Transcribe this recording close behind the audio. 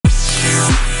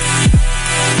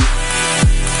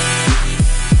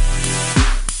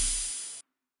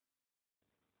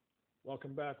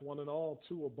welcome back, one and all,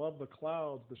 to Above the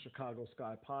Clouds, the Chicago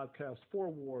Sky podcast for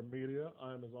War Media.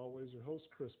 I am, as always, your host,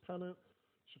 Chris Pennant,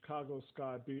 Chicago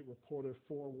Sky beat reporter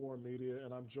for War Media,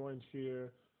 and I'm joined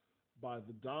here by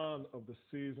the dawn of the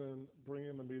season,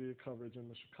 bringing the media coverage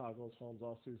into Chicago's homes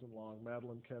all season long,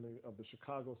 Madeline Kenny of the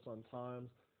Chicago Sun-Times.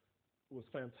 It was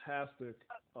fantastic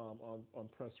on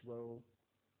press row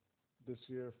this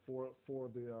year for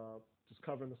the just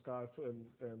covering the Sky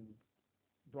and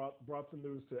brought the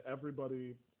news to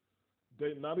everybody.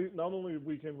 Not only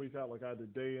week in, week out, like I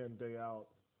did, day in, day out,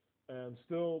 and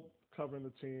still covering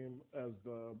the team as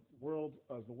the World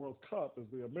Cup, as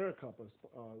the AmeriCup,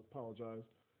 apologize,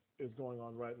 is going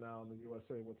on right now in the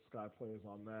USA with Sky Players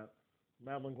on that.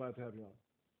 Madeline, glad to have you on.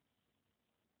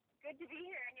 Good to be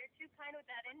here, and you're too kind with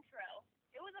that intro.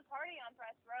 It was a party on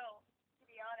press row, to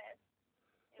be honest.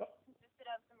 It consisted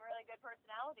of some really good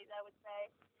personalities, I would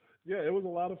say. Yeah, it was a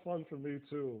lot of fun for me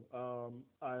too.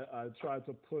 I tried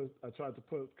to put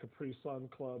Capri Sun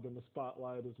Club in the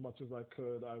spotlight as much as I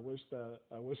could. I wish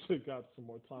they got some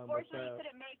more time with that. Unfortunately, you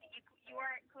couldn't make it. You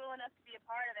weren't cool enough to be a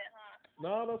part of it, huh?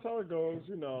 No, that's how it goes,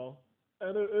 you know.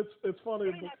 And it's funny.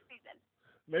 Maybe next season.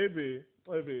 Maybe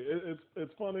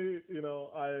it's funny, you know.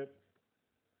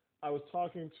 I was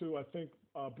talking to, I think,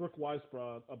 Brooke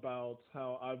Weisbrod about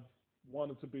how I've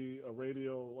wanted to be a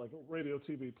radio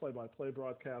TV play-by-play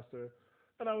broadcaster.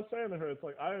 And I was saying to her, it's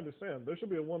like, I understand. There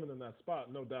should be a woman in that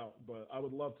spot, no doubt, but I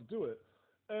would love to do it.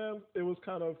 And it was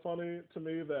kind of funny to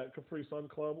me that Capri Sun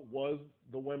Club was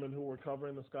the women who were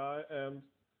covering the Sky, and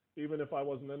even if I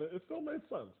wasn't in it, it still made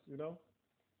sense, you know?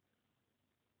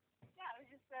 Yeah, it was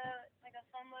just like a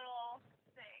fun little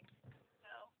thing.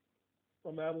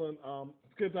 Well, Madeline,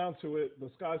 let's get down to it. The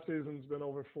Sky season's been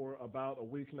over for about a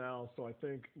week now, so I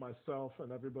think myself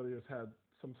and everybody has had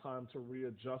some time to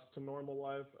readjust to normal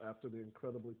life after the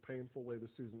incredibly painful way the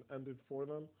season ended for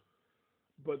them.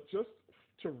 But just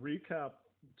to recap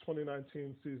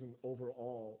 2019 season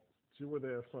overall, you were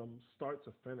there from start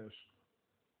to finish.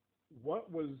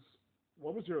 What was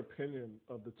your opinion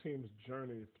of the team's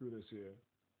journey through this year?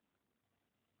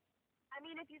 I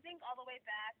mean, if you think all the way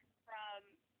back from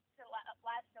to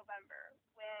last November,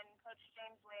 when Coach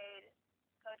and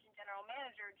General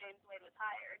Manager James Wade was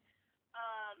hired,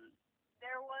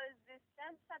 there was this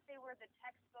sense that they were the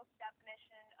textbook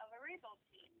definition of a rebuild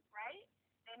team, right?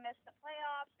 They missed the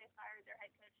playoffs, they fired their head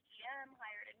coach GM,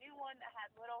 hired a new one that had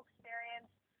little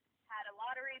experience, had a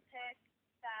lottery pick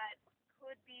that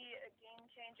could be a game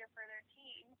changer for their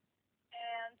team,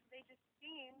 and they just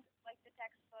seemed like the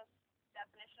textbook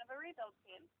definition of a rebuild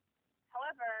team.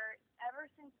 However,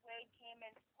 ever since Wade came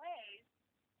into place,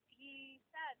 he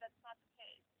said that's not the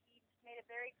case. He just made it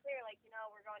very clear, like, you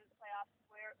know, we're going to the playoffs.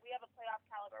 We have a playoff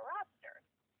caliber roster.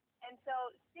 And so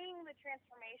seeing the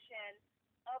transformation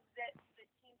of the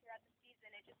team throughout the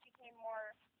season, it just became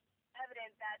more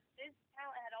evident that this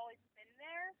talent had always been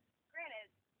there. Granted,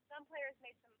 some players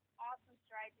made some awesome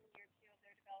strides in year two of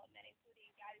their development, including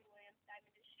Gabby Williams,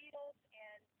 Diamond DeShields,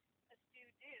 and Stu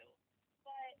Dew.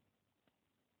 But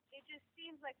it just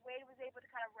seems like Wade was able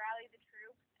to kind of rally the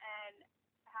troops and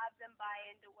have them buy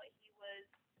into what he was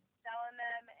selling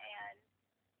them, and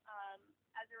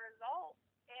as a result,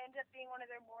 it ended up being one of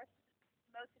their most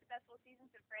successful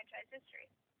seasons in franchise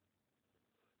history.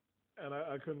 And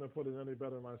I couldn't have put it any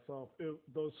better myself.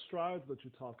 Those strides that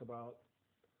you talk about,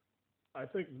 I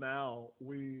think now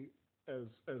you and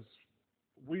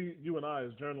I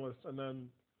as journalists, and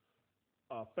then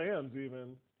fans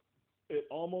even, it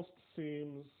almost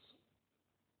seems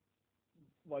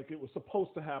like it was supposed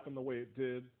to happen the way it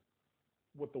did,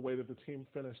 with the way that the team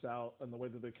finished out and the way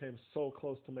that they came so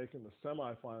close to making the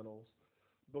semifinals,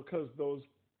 because those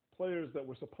players that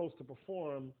were supposed to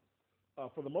perform,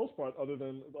 for the most part, other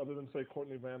than say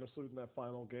Courtney Vandersloot in that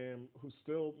final game, who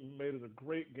still made it a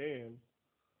great game,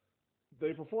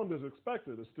 they performed as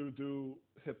expected. Stu Dew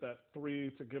hit that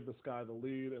three to give the Sky the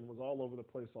lead and was all over the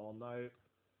place all night.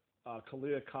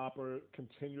 Kalia Copper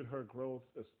continued her growth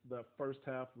that first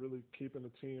half, really keeping the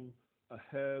team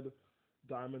ahead.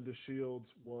 Diamond DeShields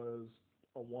was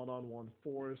a one-on-one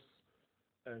force,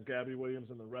 and Gabby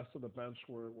Williams and the rest of the bench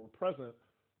were present.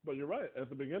 But you're right. At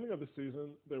the beginning of the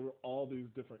season, there were all these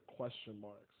different question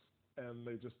marks, and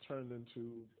they just turned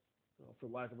into, for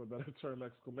lack of a better term,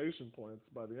 exclamation points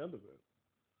by the end of it.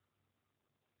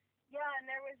 Yeah, and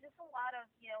there was just a lot of,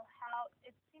 how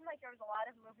it seemed like there was a lot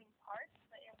of moving parts,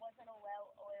 but it wasn't a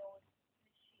well-oiled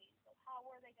machine. So how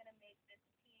were they going to make this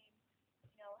team,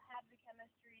 have the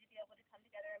chemistry to be able to come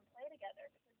together and play together?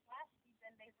 Because last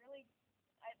season,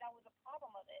 that was a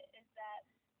problem of it, is that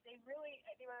they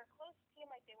were a close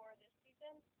team like they were this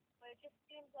season, but it just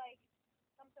seems like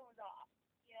something was off.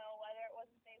 Whether it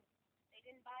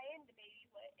they didn't buy into maybe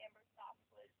what Amber Stock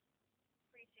was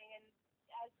preaching. And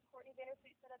as Courtney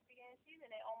Vanderfleet said at the beginning of the season,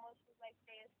 it almost was like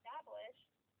they established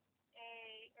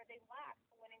or they lacked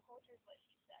a winning culture is what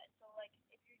she said. So like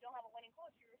if you don't have a winning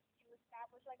culture, you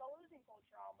establish like a losing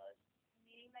culture almost,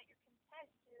 meaning that you're content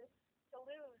to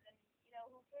lose and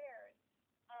who cares.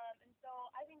 And so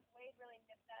I think Wade really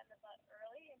nipped that in the butt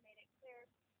early and made it clear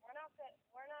we're not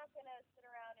gonna sit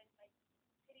around and like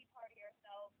pity party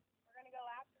ourselves. We're gonna go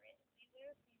after it. We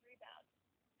lose, we rebound.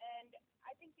 And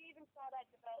I think we even saw that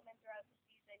development throughout the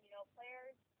season.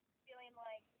 Players feeling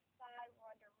like the Sky were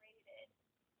underrated,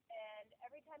 and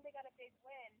every time they got a big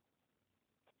win,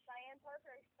 Cheyenne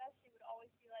Parker especially would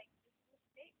always be like, "This is a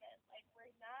statement. Like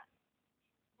we're not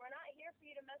here for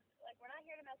you to mess. Like we're not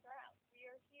here to mess around. We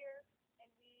are here, and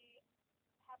we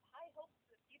have high hopes for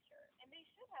the future, and they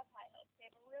should have high hopes. They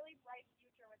have a really bright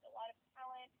future with a lot of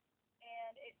talent,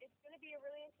 and it's going to be a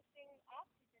really interesting off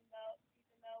season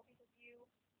though, because you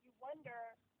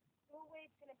wonder who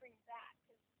Wade's going to bring back.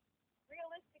 Because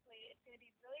realistically, it's going to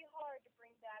be really hard to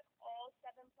bring back all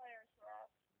 7 players who are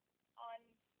on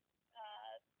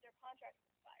their contracts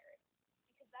expired,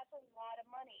 because that's a lot of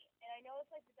money. And I know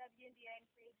it's like the WNBA and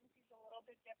free agency is a little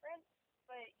bit different,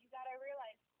 but you got to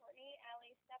realize Courtney,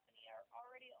 Allie, Stephanie are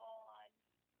already all on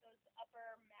those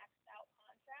upper maxed out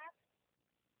contracts,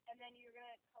 and then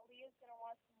Kalia's gonna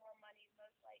want some more money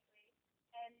most likely,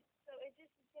 and so it's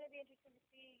gonna be interesting to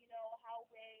see how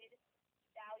Wade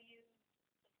values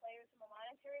the players from a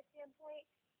monetary standpoint,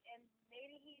 and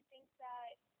maybe he thinks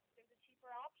that there's a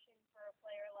cheaper option for a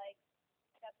player like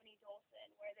Stephanie Dolson,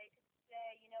 where they could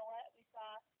say, you know what, we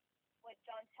saw what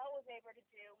John Tell was able to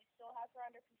do. We still have her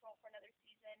under control for another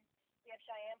season. We have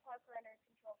Cheyenne Parker under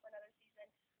control for another season.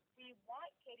 We want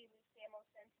Katie Lou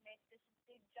Samuelson to make this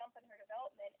big jump in her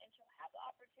development, and she'll have the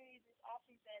opportunity this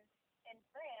offseason in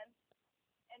France.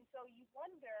 And so you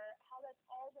wonder how that's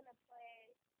all going to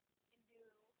play into,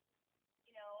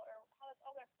 or how that's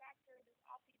all going to factor this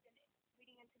offseason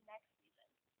leading into next season.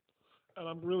 And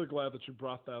I'm really glad that you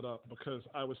brought that up, because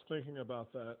I was thinking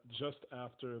about that just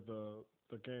after the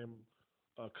game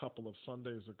a couple of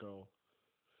Sundays ago,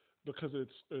 because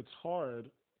it's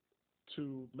hard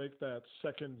to make that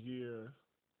second year,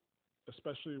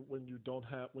 especially when you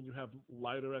have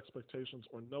lighter expectations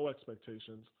or no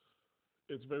expectations.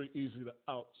 It's very easy to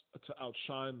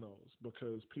outshine those,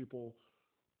 because people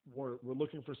were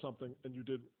looking for something and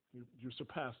you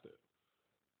surpassed it.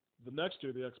 The next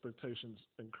year the expectations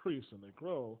increase and they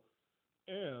grow,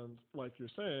 and like you're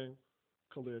saying,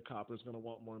 Kalia Copper is going to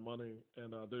want more money.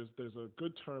 And there's a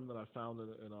good term that I found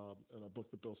in a book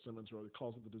that Bill Simmons wrote. He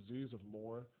calls it the disease of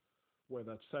more, where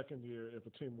that second year, if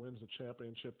a team wins the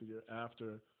championship the year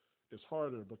after, it's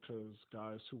harder, because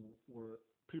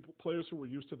players who were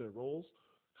used to their roles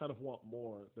kind of want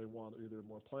more. They want either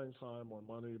more playing time, more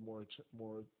money, more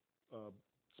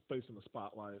space in the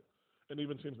spotlight. And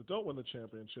even teams that don't win the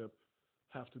championship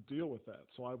have to deal with that.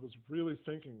 So I was really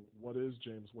thinking, what is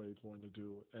James Wade going to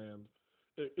do? And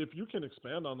if you can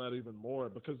expand on that even more,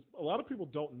 because a lot of people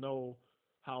don't know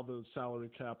how the salary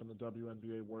cap in the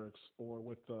WNBA works, or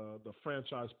with the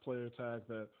franchise player tag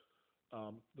that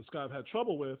the Sky have had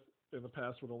trouble with in the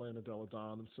past with Elena Delle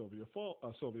Donne and Sylvia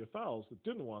Fowles, that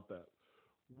didn't want that.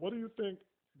 What do you think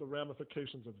the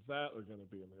ramifications of that are going to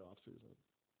be in the offseason?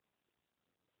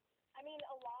 I mean,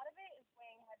 a lot of it is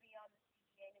weighing heavy on the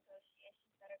CBA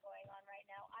negotiations that are going on right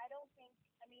now.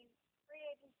 Free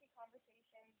agency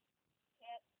conversations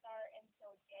can't start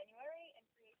until January, and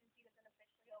free agency doesn't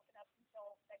officially open up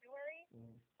until February.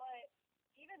 Mm. But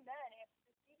even then, if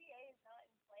the CBA is not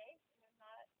in place and there's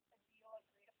not a deal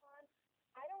agreed upon,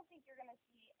 I don't think you're going to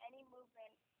see any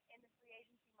movement in the free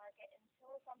agency market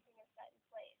until something is set in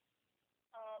place.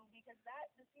 Because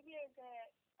the CBA is going to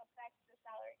affect the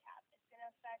salary cap. It's going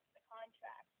to affect the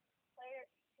contracts.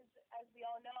 Because as we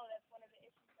all know, that's one of the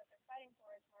issues that they're fighting for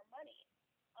is more money.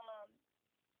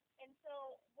 And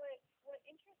so what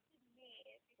interested me,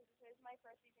 because this is my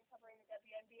first season covering the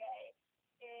WNBA,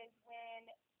 is when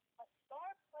a star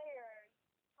player's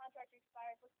contract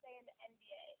expires, let's say in the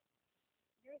NBA,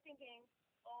 you're thinking,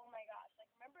 oh my gosh, like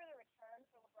remember the return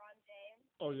for LeBron James?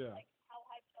 Oh yeah. Like how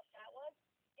hyped up that was?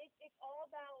 It's all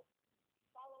about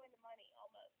following the money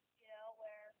almost,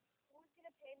 where who's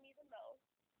gonna pay me the most,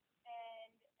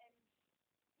 and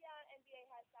yeah, NBA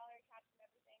has salary caps and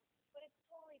everything, but it's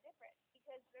totally different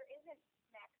because there isn't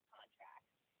max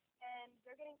contracts, and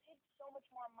they're getting paid so much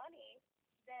more money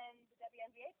than the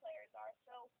WNBA players are.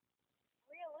 So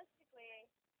realistically,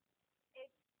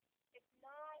 it's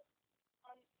not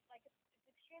it's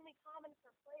extremely common for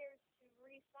players to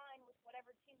re-sign with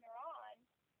whatever team they're on,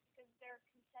 because they're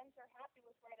content or happy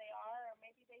with where they are, or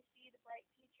they see the bright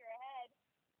future ahead,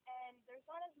 and there's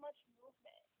not as much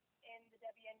movement in the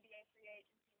WNBA free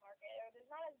agency market, or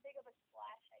there's not as big of a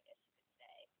splash, I guess you could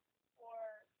say,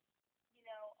 or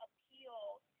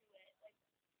appeal to it, like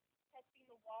testing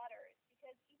the waters.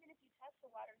 Because even if you test the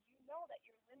waters, you know that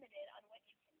you're limited on what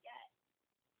you can get.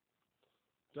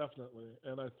 Definitely,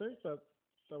 and I think that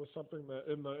was something that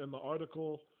in the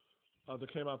article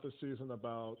that came out this season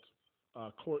about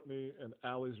Courtney and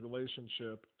Allie's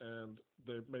relationship, and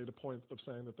they made a point of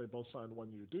saying that they both signed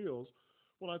 1-year deals.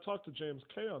 When I talked to James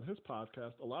Kay on his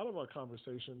podcast, a lot of our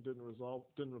conversation didn't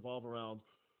revolve around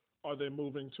are they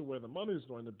moving to where the money's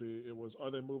going to be. It was are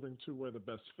they moving to where the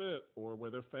best fit or where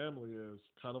their family is.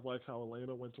 Kind of like how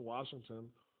Elena went to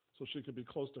Washington so she could be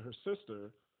close to her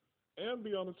sister and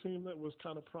be on a team that was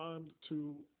kind of primed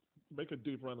to make a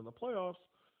deep run in the playoffs.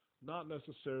 Not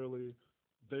necessarily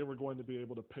they were going to be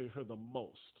able to pay her the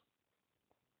most.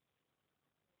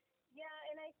 Yeah,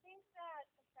 and I think that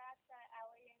the fact that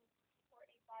Allie and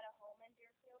Courtney bought a home in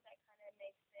Deerfield, that kind of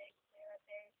makes it clear that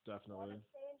they want to Definitely.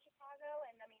 stay in Chicago.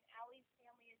 And I mean, Allie's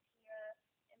family is here,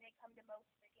 and they come to most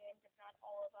of the games, if not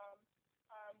all of them.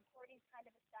 Courtney's kind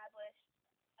of established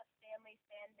a family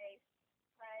fan base,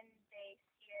 friend base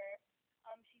here.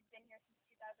 She's been here since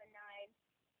 2009,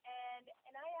 and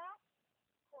I asked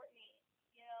Courtney,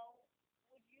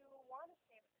 would you want to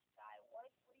stay with this guy?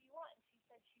 What do you want? And she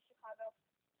said she's Chicago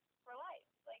for life.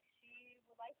 Like she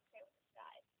would like to stay with this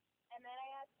guy. And then I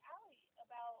asked Allie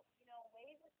about,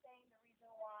 ways of saying the reason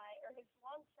why, or his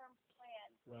long-term plan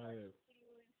for Right. Kitty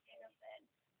Lou Danielson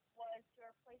was to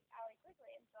replace Allie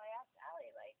Quigley. And so I asked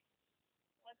Allie, like,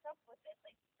 what's up with this?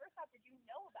 Like, first off, did you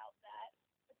know about that?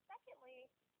 But secondly,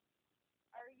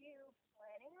 are you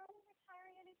planning on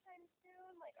retiring anytime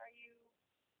soon? Like, are you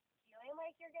feeling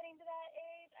like you're getting to that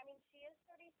age? I mean, she is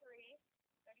 33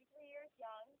 years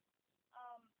young.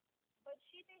 Um, but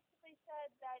she basically said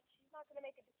that she's not going to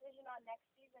make a decision on next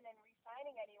season and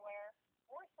re-signing anywhere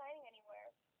or signing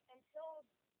anywhere until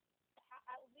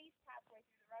at least halfway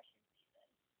through the Russian season.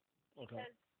 Okay.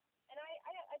 Because, and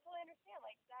I totally understand,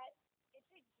 like, that it's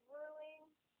a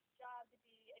grueling job to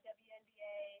be a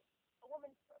WNBA, a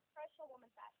professional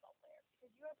women's basketball player,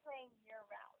 because you are playing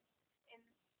year-round. And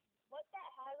what that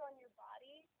has on your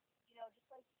body, just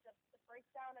like the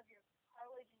breakdown of your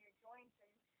cartilage and your joints and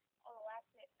all the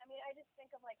lactate. I mean, I just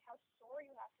think of like how sore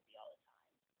you have to be all the time,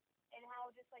 and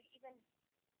how just like even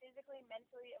physically,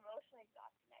 mentally, emotionally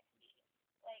exhausting that can be.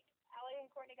 Like Allie and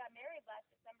Courtney got married last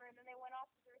December, and then they went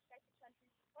off to their respective countries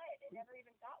to play. They never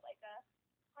even got like a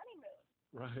honeymoon.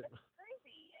 Right. That's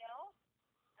crazy.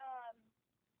 Um,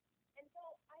 and so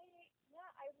I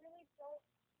really don't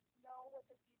know what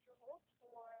the future holds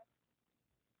for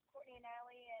Courtney and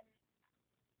Allie, and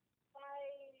by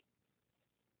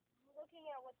looking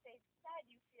at what they've said,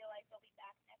 you feel like they'll be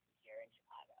back next year in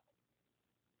Chicago.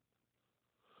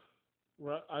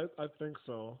 Right. I think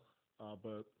so.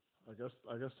 But I guess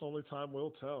only time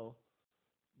will tell.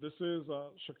 This is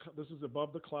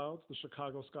Above the Clouds, the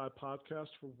Chicago Sky podcast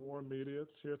for War Media.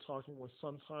 It's here talking with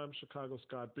Sun-Times Chicago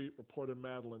Sky beat reporter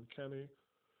Madeline Kenny.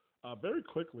 Very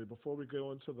quickly, before we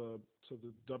go into the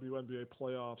WNBA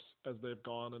playoffs as they've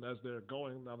gone and as they're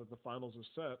going now that the finals are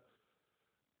set,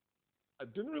 I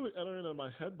didn't really enter into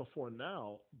my head before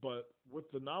now, but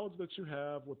with the knowledge that you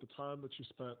have, with the time that you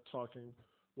spent talking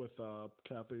with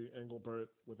Kathy Engelbert,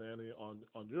 with Annie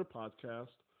on your podcast,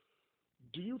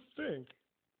 do you think,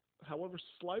 however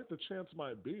slight the chance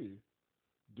might be,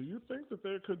 do you think that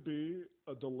there could be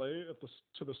a delay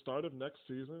to the start of next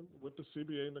season with the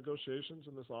CBA negotiations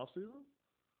in this offseason?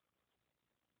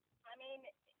 I mean,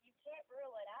 you can't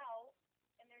rule it out,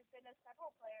 and there's been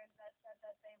several players that said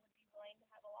that they would be willing to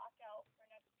have a lockout for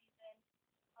next season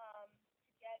to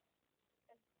get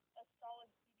a solid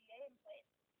CBA in place.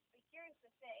 But here's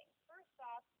the thing. First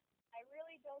off, I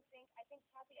think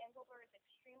Kathy Engelbert is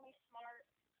extremely smart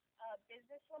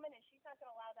businesswoman, and she's not going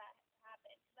to allow that to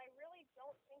happen. Because I really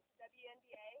don't think the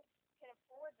WNBA can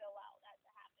afford to allow that to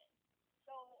happen.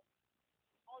 So,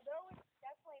 although it's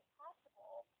definitely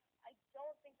possible, I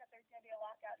don't think that there's going to be a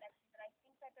lockout next season. I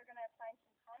think that they're going to find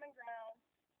some common ground,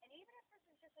 and even if this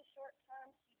is just a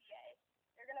short-term CBA,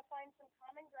 they're going to find some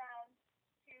common ground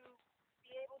to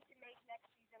be able to make next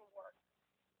season work.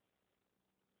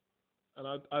 And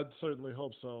I'd certainly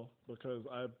hope so, because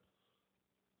I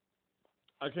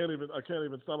can't even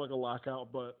stomach a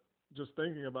lockout. But just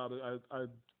thinking about it, I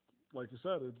like you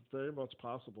said, it's very much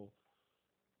possible.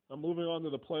 I'm moving on to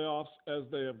the playoffs as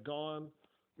they have gone.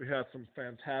 We had some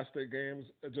fantastic games,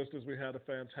 just as we had a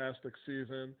fantastic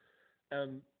season,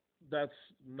 and that's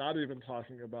not even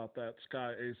talking about that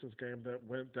Sky Aces game that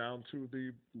went down to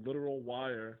the literal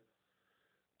wire.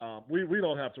 We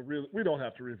don't have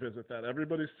to revisit that.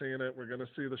 Everybody's seen it. We're going to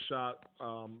see the shot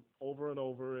over and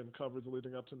over in coverage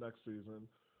leading up to next season.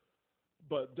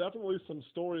 But definitely some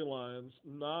storylines,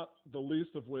 not the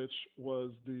least of which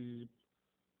was the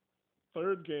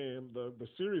third game, the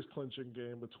series clinching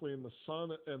game between the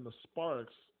Sun and the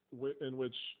Sparks, in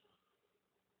which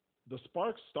the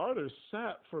Sparks starters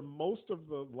sat for most of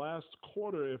the last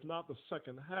quarter, if not the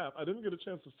second half. I didn't get a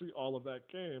chance to see all of that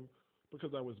game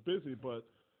because I was busy, but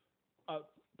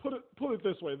put it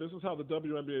this way: this is how the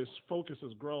WNBA's focus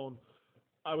has grown.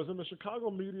 I was in the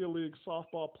Chicago Media League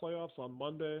softball playoffs on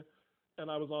Monday, and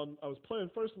I was playing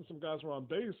first, and some guys were on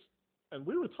base, and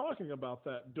we were talking about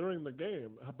that during the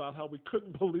game, about how we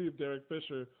couldn't believe Derek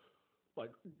Fisher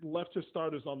left his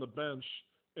starters on the bench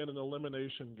in an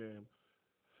elimination game.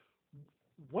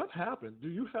 What happened? Do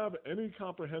you have any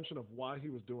comprehension of why he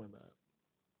was doing that?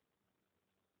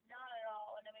 Not at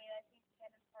all. And I mean, I think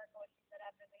Candace Parker, what she said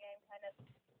after the game, kind of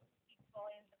speaks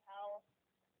volumes of how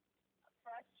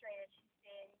frustrated she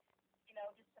seemed.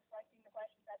 Just deflecting the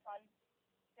questions that's on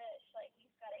Fish. Like,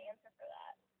 he's got to answer for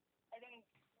that. I think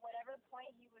whatever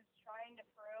point he was trying to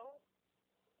prove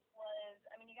was,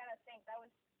 I mean, you got to think that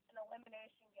was an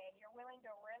elimination game. You're willing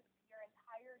to risk your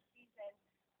entire season,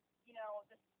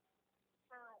 just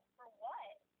for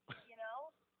what,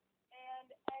 And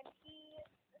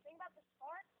the thing about the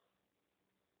Sparks,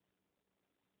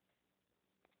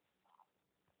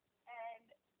 and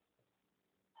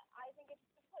I think if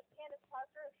you put Candace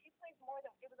Parker, if she plays more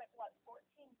than, it was 14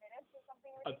 minutes or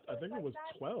something ridiculous I think it was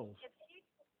that. 12. If she,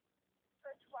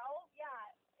 for 12,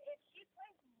 yeah, if she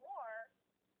plays more,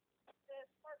 the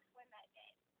Sparks win that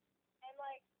game. And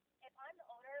if I'm the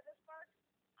owner of the Sparks,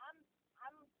 I'm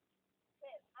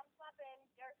pissed. I'm slapping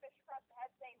Derek Fisher across the head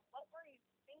saying, "What were you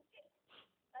thinking?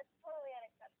 That's totally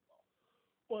unacceptable."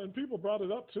 Well, and people brought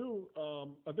it up too.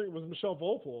 I think it was Michelle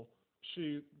Volpel.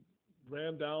 She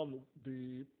ran down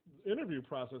the interview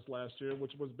process last year,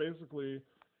 which was basically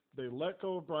they let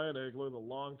go of Brian Egler, the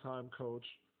longtime coach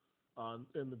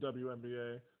in the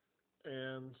WNBA,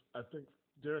 and I think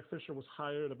Derek Fisher was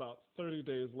hired about 30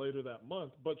 days later that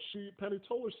month. But Penny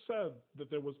Toller said that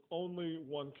there was only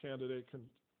one candidate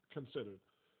considered.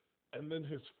 And then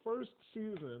his first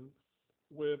season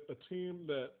with a team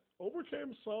that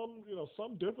overcame some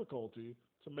difficulty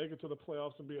to make it to the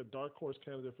playoffs and be a dark horse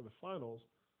candidate for the finals,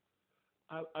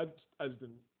 I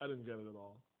didn't get it at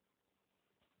all.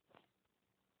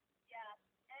 Yeah,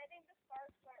 and I think the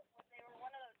Sparks they were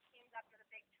one of those teams after the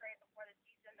big trade before the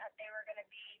season that they were going to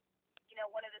be,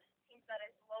 one of the teams that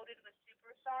is loaded with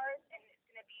superstars and it's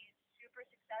going to be super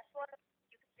successful.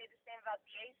 You could say the same about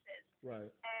the Aces.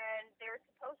 Right. And they were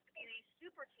supposed to be these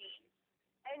super teams.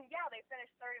 And yeah, they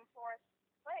finished third and fourth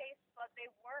place, but they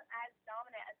weren't as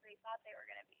dominant as they thought they were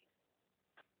going to be.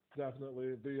 Definitely.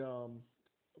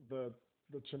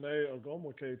 The Chiney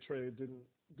Ogwumike trade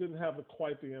didn't have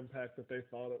quite the impact that they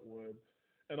thought it would.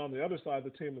 And on the other side,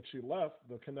 the team that she left,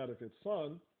 the Connecticut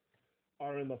Sun,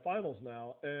 are in the finals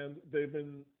now, and they've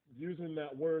been using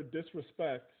that word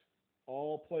disrespect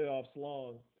all playoffs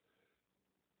long.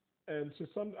 And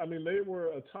they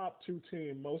were a top 2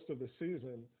 team most of the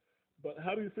season. But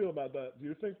how do you feel about that? Do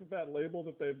you think that label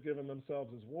that they've given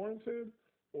themselves is warranted,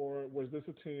 or was this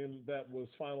a team that was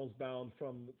finals bound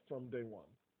from day one?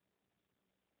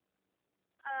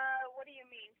 What do you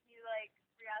mean? Can you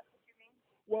re-ask what you mean?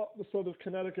 Well, so the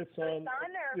Connecticut Sun. For the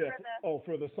Sun or yeah. for the? Oh,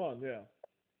 for the Sun, yeah.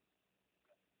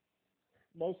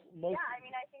 Most. Yeah, I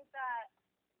mean, I think that.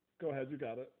 Go ahead, you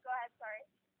got it. Go ahead, sorry.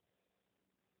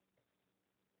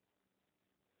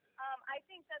 I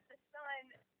think that the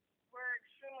Sun were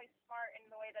extremely smart in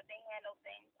the way that they handled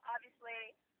things.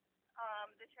 Obviously,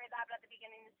 the trade that happened at the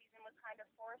beginning of the season was kind of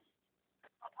forced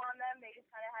upon them. They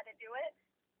just kind of had to do it.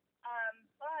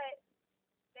 But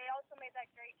they also made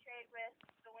that great trade with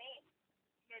Celine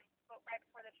right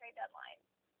before the trade deadline.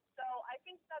 So I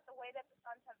think that the way that the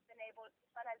Sun has been able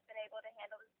to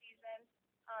handle the season,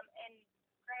 and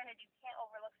granted, you can't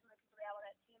overlook some of the people they have on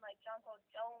that team, like Jonko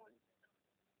Jones,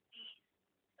 beast.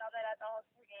 Saw that at the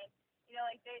All-Star game.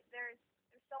 There's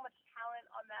so much talent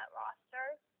on that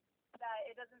roster that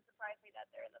it doesn't surprise me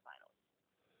that they're in the finals.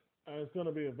 It's going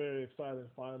to be a very exciting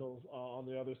finals. On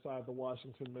the other side, the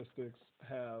Washington Mystics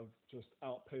have just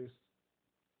outpaced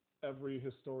every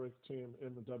historic team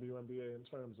in the WNBA in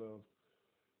terms of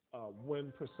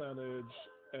win percentage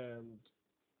and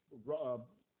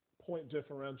point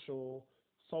differential,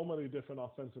 so many different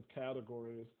offensive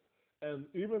categories. And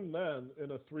even then, in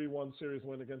a 3-1 series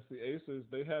win against the Aces,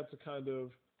 they had to kind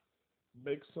of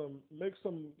make some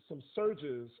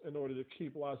surges in order to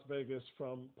keep Las Vegas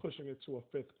from pushing it to a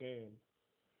 5th game.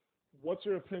 What's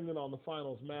your opinion on the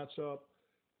finals matchup,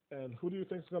 and who do you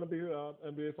think is going to be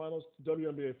NBA Finals,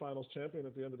 WNBA Finals champion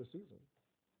at the end of the season?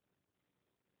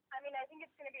 I mean, I think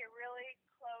it's going to be a really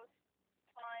close,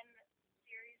 fun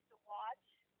series to watch,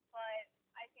 but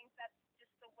I think that's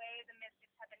just the way the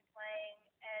Mystics have been playing,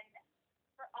 and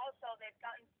for also they've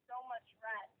gotten so much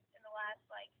rest in the last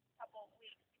like couple of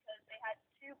weeks because they had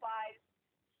two byes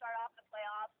to start off the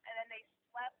playoffs, and then they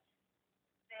slept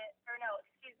the or no,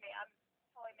 excuse me, I'm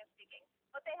totally misspeaking.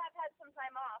 But they have had some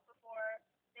time off before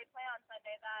they play on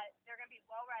Sunday. That they're going to be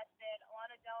well rested.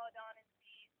 Alana Deladon is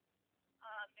beast.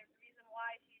 There's a reason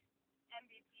why she's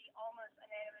MVP almost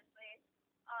unanimously.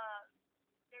 Um,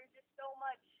 there's just so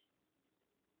much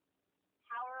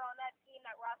power on that team.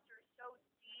 That roster is so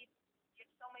deep. You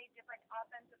have so many different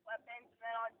offensive weapons, and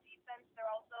then on defense, they're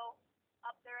also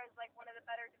up there as like one of the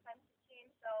better defensive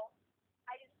teams. So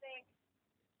I just think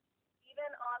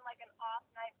even on like an off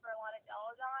night for Alana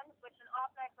Deladon, which an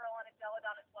off night for Alana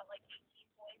Deladon is what like 18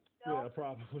 points Yeah, still.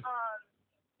 probably. Um,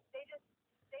 they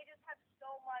just have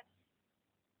so much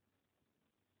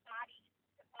body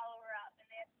to follow her up, and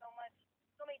they have so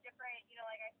many different,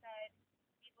 like I said,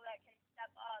 people that can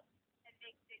step up and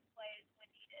make big plays when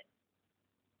needed.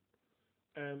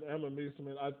 And Emma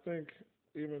Meesseman, I think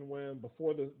even when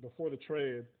before the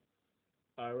trade,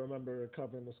 I remember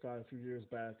covering this guy a few years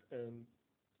back, and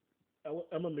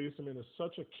Emma Meesseman is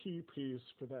such a key piece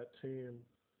for that team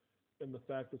in the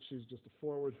fact that she's just a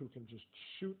forward who can just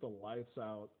shoot the lights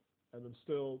out, and then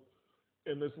still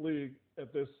in this league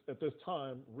at this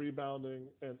time, rebounding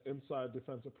and inside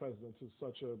defensive presence is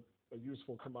such a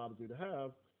useful commodity to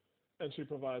have, and she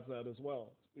provides that as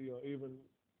well.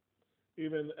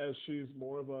 Even as she's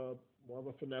more of a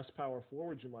finesse power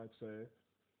forward, you might say,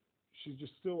 she's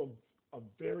just still a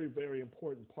very very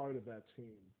important part of that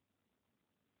team.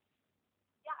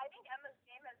 Yeah, I think Emma's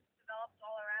game has developed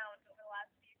all around over the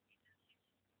last few seasons. She's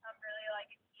become really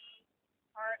like a key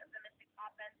part of the Mystics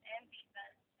offense and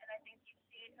defense, and I think you've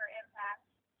seen her impact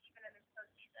even in this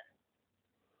postseason.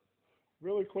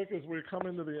 Really quick as we come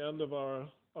into the end of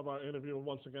our interview, and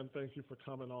once again, thank you for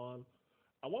coming on.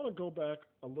 I want to go back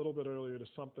a little bit earlier to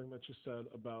something that you said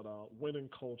about winning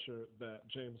culture that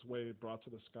James Wade brought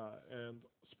to the Sky. And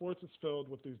sports is filled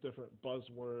with these different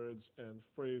buzzwords and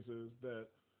phrases that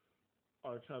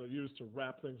are kind of used to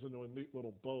wrap things into a neat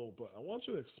little bow. But I want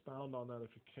you to expound on that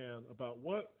if you can about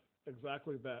what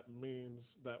exactly that means,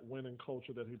 that winning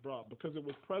culture that he brought, because it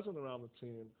was present around the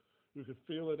team. You could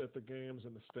feel it at the games,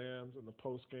 in the stands, in the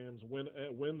post games,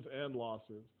 wins and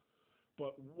losses.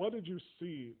 But what did you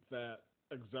see that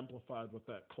exemplified what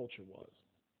that culture was?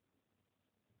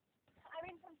 I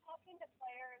mean, from talking to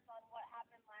players on what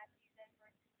happened last season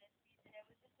versus this season, it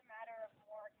was just a matter of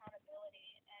more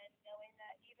accountability and knowing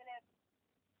that even if,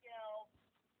 you know,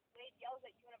 Wade yells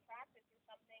at you in a practice or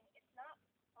something, it's not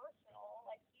personal.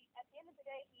 Like at the end of the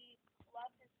day, he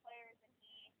loves his players and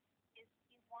he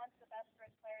wants the best for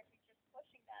his players. He's just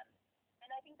pushing them,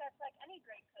 and I think that's like any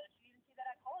great coach. You even see that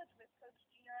at college with Coach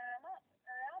Gino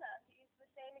Ariana. He's the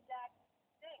same exact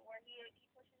thing where he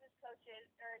pushes his coaches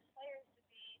or his players to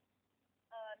be.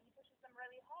 He pushes them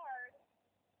really hard.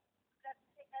 But at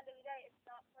the end of the day, it's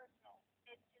not personal.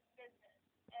 It's just business,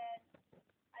 and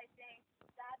I think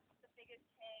that's the biggest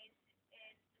change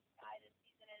in the Sky this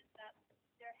season is that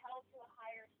they're held to a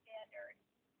higher standard,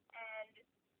 and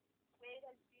Wade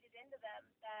has beat it into them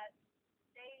that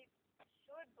they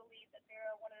should believe that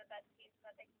they're one of the best teams and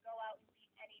that they can go out and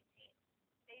beat any team.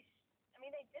 I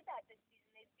mean, they did that this season.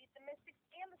 They beat the Mystics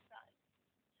and the Suns.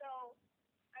 So,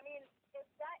 I mean, if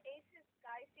that Aces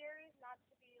Sky series, not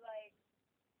to be like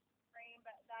frame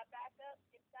that back up,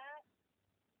 if that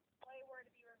play were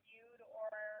to be reviewed or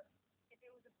if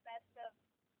it was a best of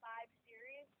five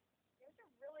series, there's a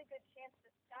really good chance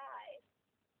the Sky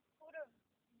could have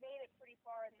made it pretty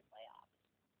far in the playoffs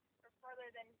or further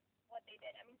than what they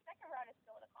did. I mean, second round is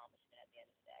still an accomplishment at the end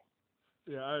of the day.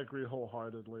 Yeah, I agree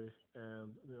wholeheartedly.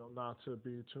 And, not to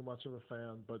be too much of a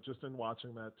fan, but just in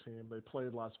watching that team, they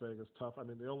played Las Vegas tough. I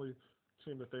mean, the only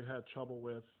team that they had trouble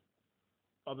with,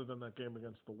 other than that game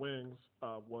against the Wings,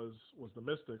 was the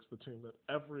Mystics, the team that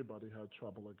everybody had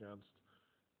trouble against.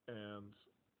 And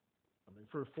I mean,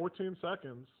 for 14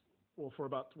 seconds, well, for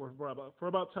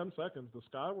about 10 seconds, the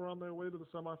Sky were on their way to the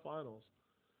semifinals,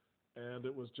 and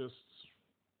it was just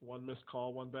one missed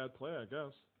call, one bad play, I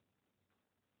guess.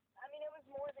 I mean, it was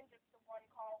more than just the one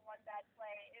call, one bad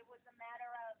play. It was a matter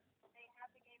of they had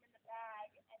the game in the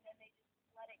bag and then they just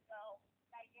let it go.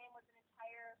 That game was an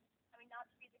entire, I mean, not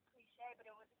to be the cliche, but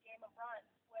it was a game of runs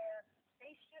where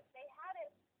they had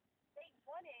it, they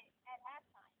won it at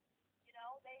halftime. You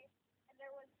know, they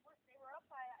were up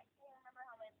by, I can't remember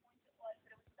how many points it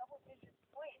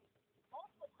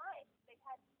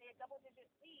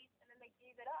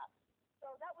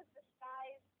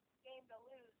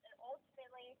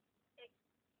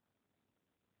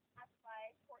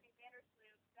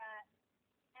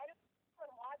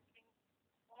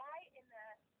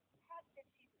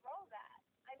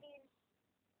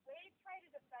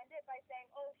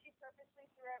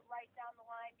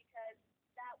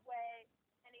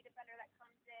defender that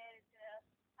comes in is going to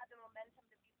have the momentum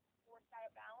to be forced out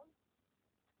of bounds.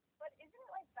 But isn't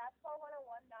it like basketball 101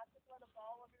 not to throw the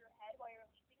ball over your head while you're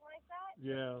leaping like that?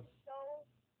 Yeah. So,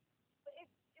 but it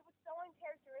was so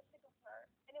uncharacteristic of her,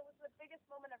 and it was the biggest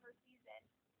moment of her season,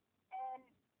 and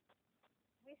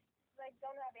we like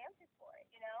don't have answers for it.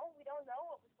 You know, we don't know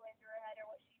what was going through her head or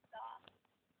what she saw.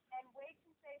 And Wade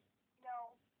can say, you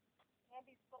know,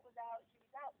 Andy's foot was out, she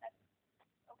was out. That's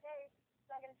okay.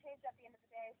 It's not going to change at the end of the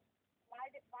day.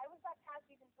 Why was that pass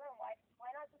even thrown? Why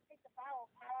not just take the foul,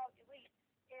 power out your lead?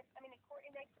 If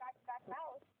Courtney makes back-to-back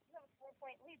fouls, you have a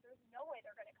 4-point lead. There's no way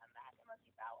they're going to come back unless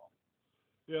you foul.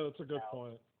 Yeah, that's a good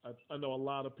point. I know a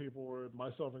lot of people were,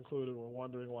 myself included, were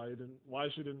wondering why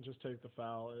she didn't just take the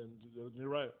foul. And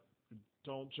you're right.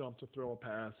 Don't jump to throw a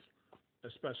pass,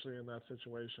 especially in that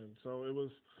situation. So it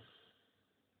was.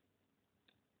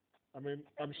 I mean,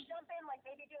 I'm jump in, like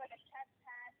maybe do like a chest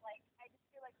pass, like I just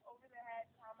feel like over the head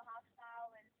tomahawk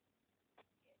style, and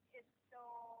it's so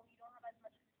you don't have as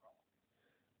much control.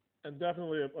 And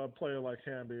definitely a player like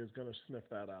Hamby is going to sniff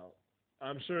that out.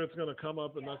 I'm sure it's going to come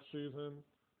up in next season,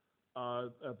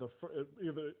 at the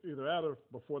either at or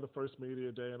before the first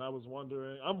media day. And I'm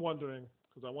wondering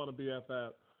because I want to be at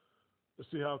that to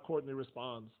see how Courtney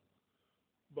responds.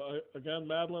 But again,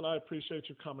 Madeline, I appreciate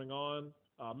you coming on.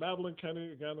 Madeline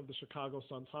Kenny, again, of the Chicago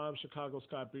Sun-Times, Chicago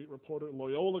Sky beat reporter,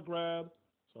 Loyola grad.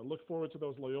 So I look forward to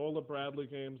those Loyola Bradley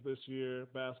games this year,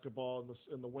 basketball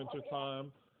in the winter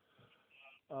time.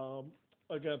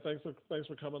 Again, thanks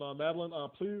for coming on, Madeline.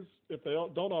 Please, if they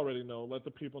don't already know, let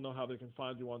the people know how they can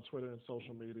find you on Twitter and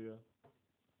social media.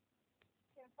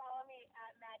 You can follow me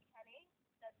at Mad Kenny.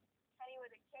 That's Kenny with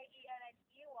a Kenney,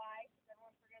 because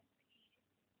everyone forgets the E,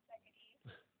 second E.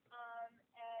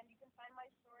 And you can find my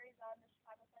stories on the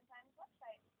Chicago Sun-Times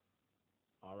website.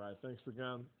 All right, thanks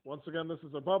again. Once again, this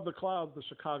is Above the Clouds, the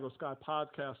Chicago Sky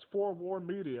podcast for War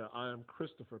Media. I am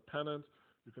Christopher Pennant.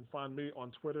 You can find me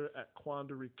on Twitter at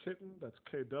Quandary Kitten. That's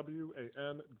KWANDARY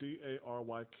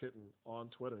Kitten on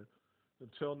Twitter.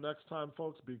 Until next time,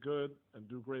 folks, be good and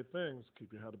do great things.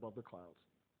 Keep your head above the clouds.